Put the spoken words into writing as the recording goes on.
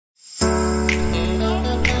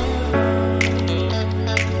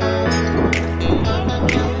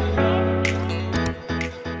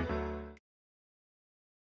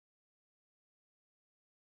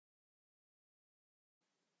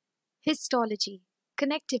Histology,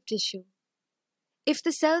 connective tissue. If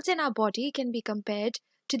the cells in our body can be compared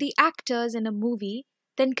to the actors in a movie,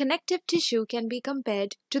 then connective tissue can be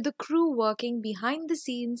compared to the crew working behind the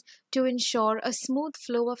scenes to ensure a smooth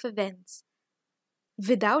flow of events.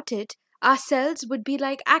 Without it, our cells would be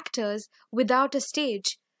like actors without a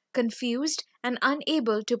stage, confused and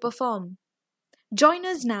unable to perform. Join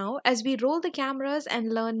us now as we roll the cameras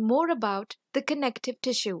and learn more about the connective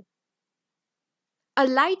tissue. A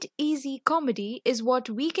light, easy comedy is what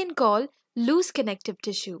we can call loose connective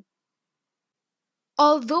tissue.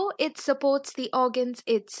 Although it supports the organs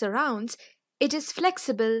it surrounds, it is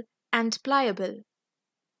flexible and pliable.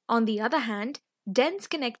 On the other hand, dense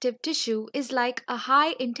connective tissue is like a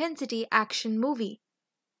high-intensity action movie.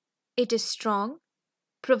 It is strong,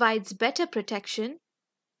 provides better protection,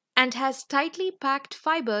 and has tightly packed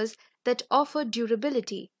fibers that offer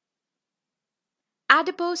durability.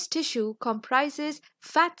 Adipose tissue comprises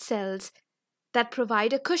fat cells that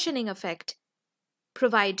provide a cushioning effect,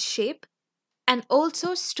 provide shape, and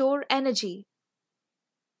also store energy.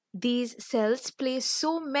 These cells play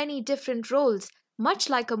so many different roles, much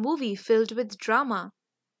like a movie filled with drama.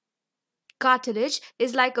 Cartilage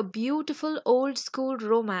is like a beautiful old-school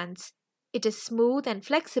romance. It is smooth and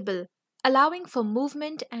flexible, allowing for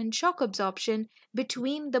movement and shock absorption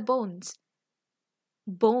between the bones.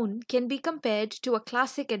 Bone can be compared to a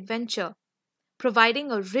classic adventure,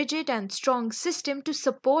 providing a rigid and strong system to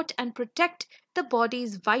support and protect the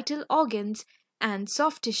body's vital organs and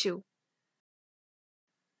soft tissue.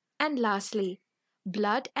 And lastly,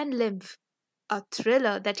 blood and lymph, a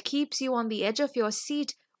thriller that keeps you on the edge of your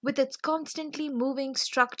seat with its constantly moving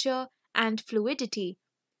structure and fluidity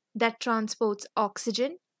that transports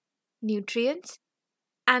oxygen, nutrients,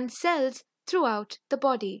 and cells throughout the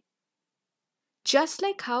body. Just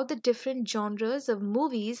like how the different genres of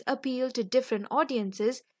movies appeal to different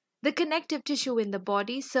audiences, the connective tissue in the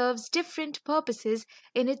body serves different purposes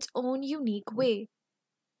in its own unique way.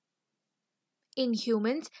 In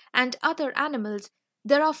humans and other animals,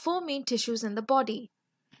 there are 4 main tissues in the body: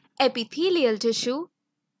 epithelial tissue,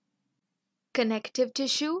 connective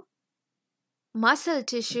tissue, muscle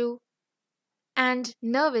tissue, and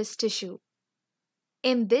nervous tissue.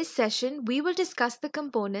 In this session, we will discuss the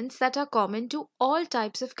components that are common to all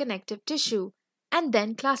types of connective tissue and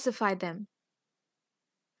then classify them.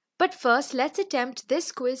 But first, let's attempt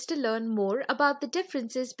this quiz to learn more about the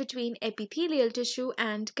differences between epithelial tissue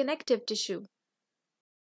and connective tissue.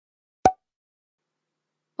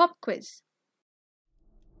 Pop quiz.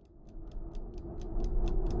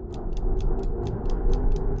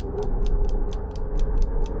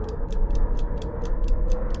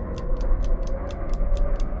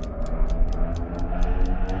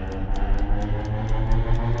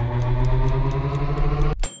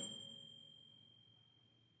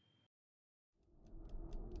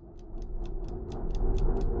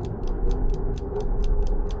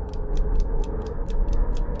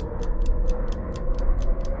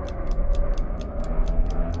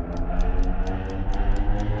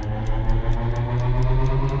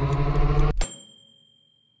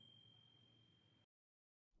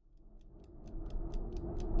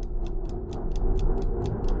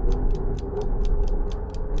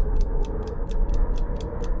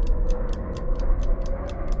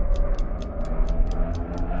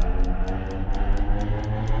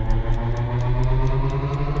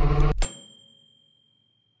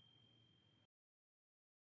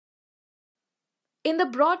 In the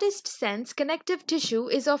broadest sense, connective tissue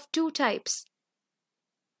is of 2 types: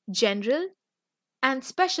 general and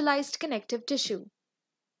specialized connective tissue.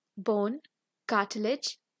 Bone,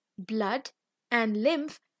 cartilage, blood, and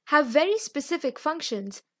lymph have very specific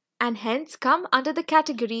functions and hence come under the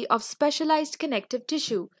category of specialized connective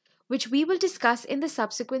tissue, which we will discuss in the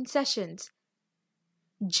subsequent sessions.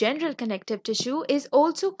 General connective tissue is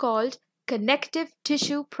also called connective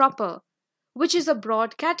tissue proper, which is a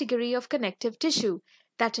broad category of connective tissue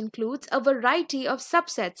that includes a variety of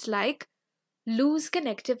subsets like loose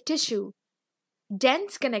connective tissue,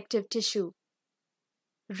 dense connective tissue,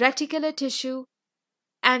 reticular tissue,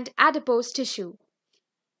 and adipose tissue.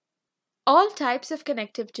 All types of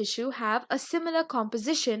connective tissue have a similar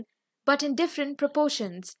composition but in different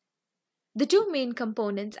proportions. The 2 main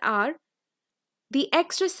components are the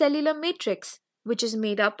extracellular matrix, which is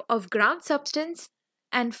made up of ground substance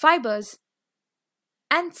and fibers,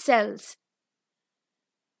 and cells.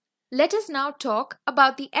 Let us now talk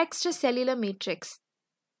about the extracellular matrix.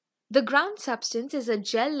 The ground substance is a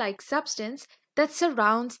gel-like substance that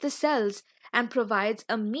surrounds the cells and provides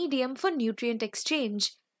a medium for nutrient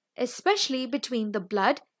exchange, especially between the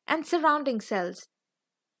blood and surrounding cells.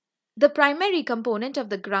 The primary component of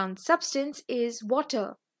the ground substance is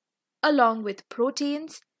water, along with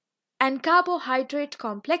proteins and carbohydrate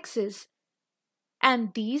complexes,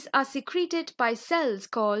 and these are secreted by cells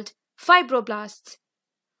called fibroblasts,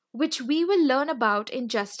 which we will learn about in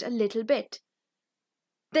just a little bit.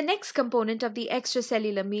 The next component of the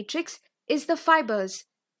extracellular matrix is the fibers.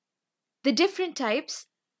 The different types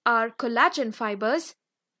are collagen fibers,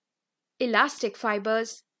 elastic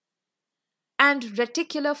fibers, and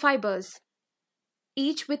reticular fibers,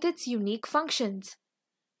 each with its unique functions.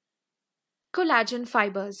 Collagen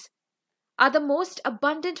fibers are the most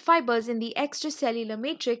abundant fibers in the extracellular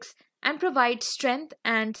matrix and provide strength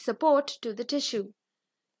and support to the tissue.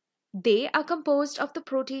 They are composed of the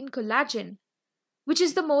protein collagen, which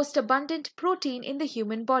is the most abundant protein in the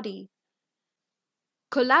human body.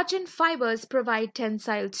 Collagen fibers provide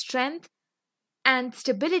tensile strength and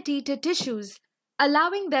stability to tissues,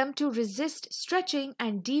 allowing them to resist stretching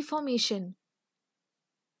and deformation.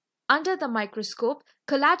 Under the microscope,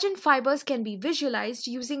 collagen fibers can be visualized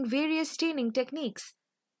using various staining techniques.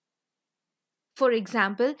 For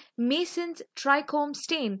example, Mason's trichome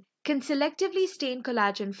stain can selectively stain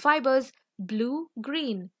collagen fibers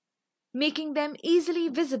blue-green, making them easily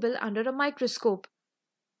visible under a microscope.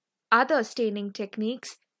 Other staining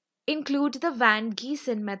techniques include the Van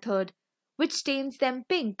Giesen method, which stains them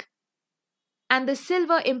pink, and the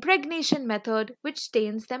silver impregnation method, which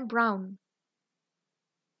stains them brown.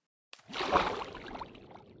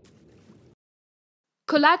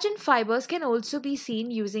 Collagen fibers can also be seen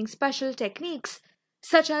using special techniques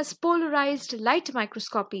such as polarized light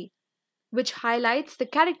microscopy, which highlights the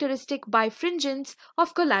characteristic birefringence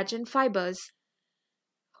of collagen fibers.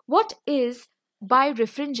 What is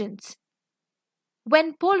birefringence?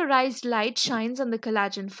 When polarized light shines on the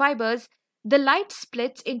collagen fibers, the light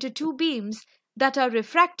splits into two beams that are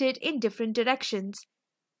refracted in different directions.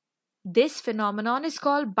 This phenomenon is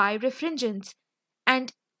called birefringence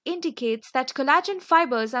and indicates that collagen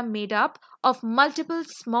fibers are made up of multiple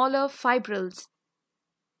smaller fibrils.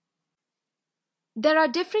 There are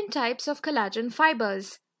different types of collagen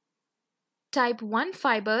fibers. Type 1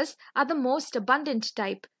 fibers are the most abundant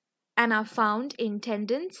type and are found in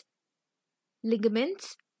tendons,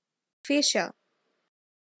 ligaments, fascia,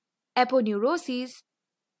 aponeuroses,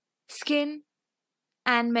 skin,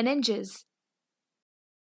 and meninges.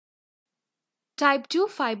 Type 2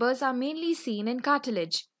 fibers are mainly seen in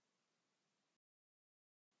cartilage.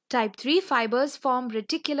 Type 3 fibers form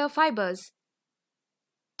reticular fibers.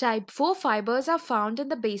 Type 4 fibers are found in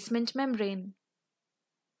the basement membrane.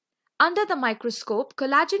 Under the microscope,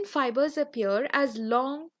 collagen fibers appear as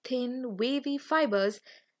long, thin, wavy fibers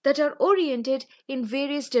that are oriented in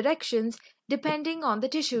various directions depending on the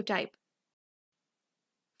tissue type.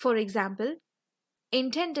 For example, in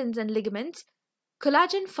tendons and ligaments,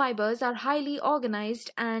 collagen fibers are highly organized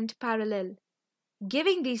and parallel,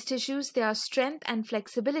 giving these tissues their strength and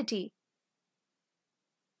flexibility.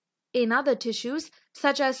 In other tissues,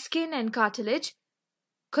 such as skin and cartilage,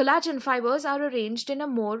 collagen fibers are arranged in a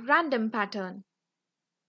more random pattern.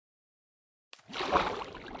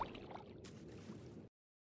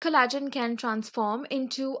 Collagen can transform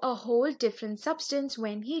into a whole different substance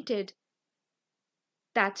when heated.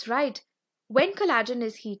 That's right. When collagen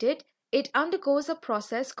is heated, it undergoes a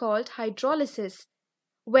process called hydrolysis,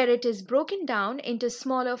 where it is broken down into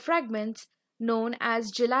smaller fragments known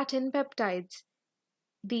as gelatin peptides.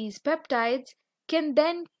 These peptides can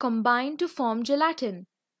then combine to form gelatin,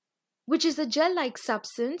 which is a gel-like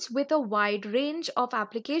substance with a wide range of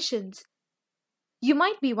applications. You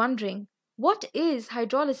might be wondering, what is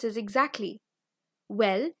hydrolysis exactly?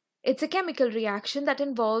 Well, it's a chemical reaction that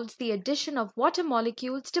involves the addition of water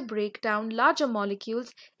molecules to break down larger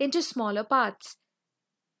molecules into smaller parts.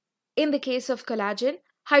 In the case of collagen,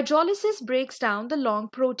 hydrolysis breaks down the long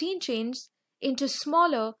protein chains into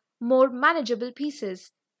smaller, more manageable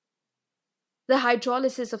pieces. The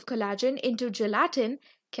hydrolysis of collagen into gelatin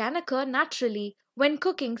can occur naturally when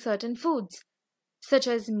cooking certain foods, such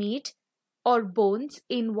as meat or bones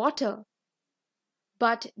in water.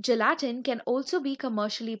 But gelatin can also be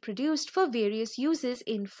commercially produced for various uses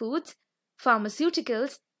in foods,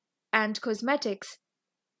 pharmaceuticals, and cosmetics.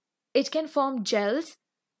 It can form gels,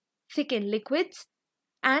 thicken liquids,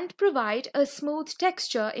 and provide a smooth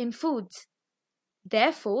texture in foods.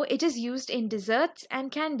 Therefore, it is used in desserts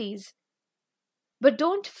and candies. But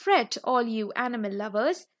don't fret, all you animal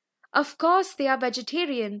lovers. Of course, there are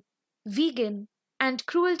vegetarian, vegan, and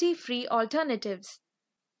cruelty-free alternatives.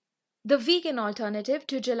 The vegan alternative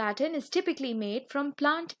to gelatin is typically made from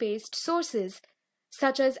plant-based sources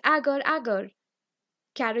such as agar-agar,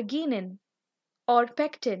 carrageenan, or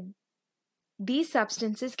pectin. These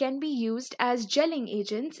substances can be used as gelling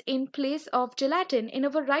agents in place of gelatin in a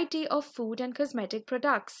variety of food and cosmetic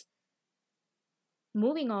products.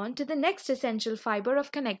 Moving on to the next essential fiber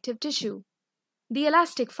of connective tissue, the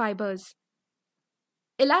elastic fibers.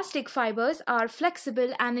 Elastic fibers are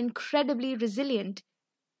flexible and incredibly resilient.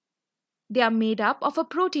 They are made up of a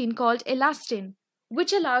protein called elastin,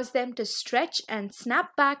 which allows them to stretch and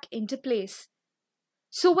snap back into place.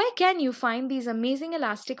 So where can you find these amazing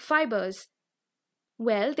elastic fibers?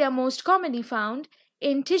 Well, they are most commonly found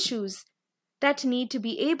in tissues that need to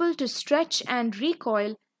be able to stretch and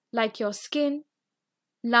recoil, like your skin,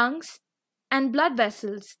 lungs, and blood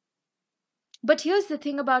vessels. But here's the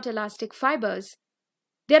thing about elastic fibers.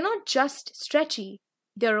 They're not just stretchy,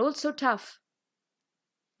 they're also tough.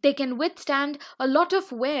 They can withstand a lot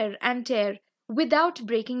of wear and tear without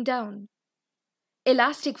breaking down.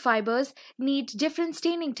 Elastic fibers need different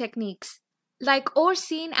staining techniques, like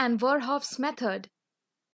Orsine and Verhoef's method.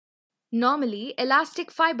 Normally,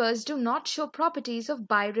 elastic fibers do not show properties of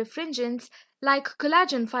birefringence like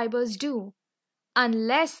collagen fibers do,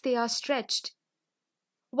 unless they are stretched.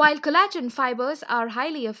 While collagen fibers are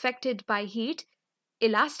highly affected by heat,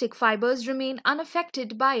 elastic fibers remain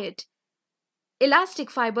unaffected by it.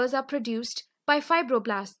 Elastic fibers are produced by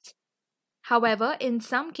fibroblasts. However, in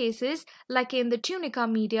some cases, like in the tunica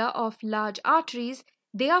media of large arteries,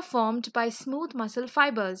 they are formed by smooth muscle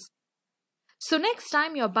fibers. So next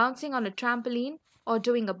time you're bouncing on a trampoline or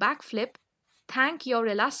doing a backflip, thank your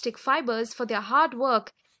elastic fibers for their hard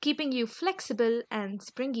work keeping you flexible and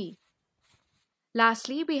springy.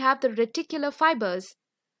 Lastly, we have the reticular fibers,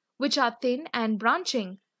 which are thin and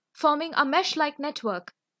branching, forming a mesh-like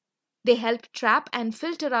network. They help trap and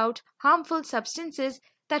filter out harmful substances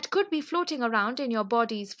that could be floating around in your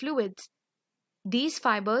body's fluids. These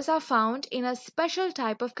fibers are found in a special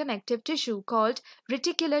type of connective tissue called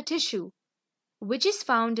reticular tissue, which is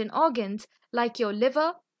found in organs like your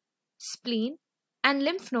liver, spleen, and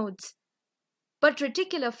lymph nodes. But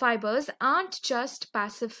reticular fibers aren't just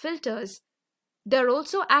passive filters. They're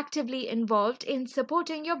also actively involved in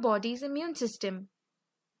supporting your body's immune system.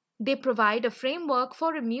 They provide a framework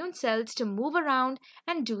for immune cells to move around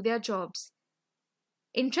and do their jobs.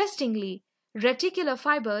 Interestingly, reticular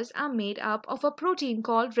fibers are made up of a protein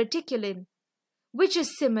called reticulin, which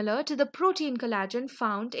is similar to the protein collagen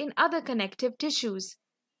found in other connective tissues.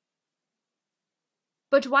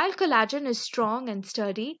 But while collagen is strong and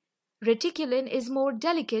sturdy, reticulin is more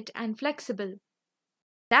delicate and flexible.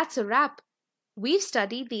 That's a wrap. We've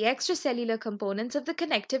studied the extracellular components of the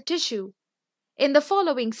connective tissue. In the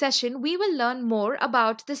following session, we will learn more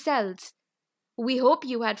about the cells. We hope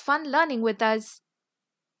you had fun learning with us.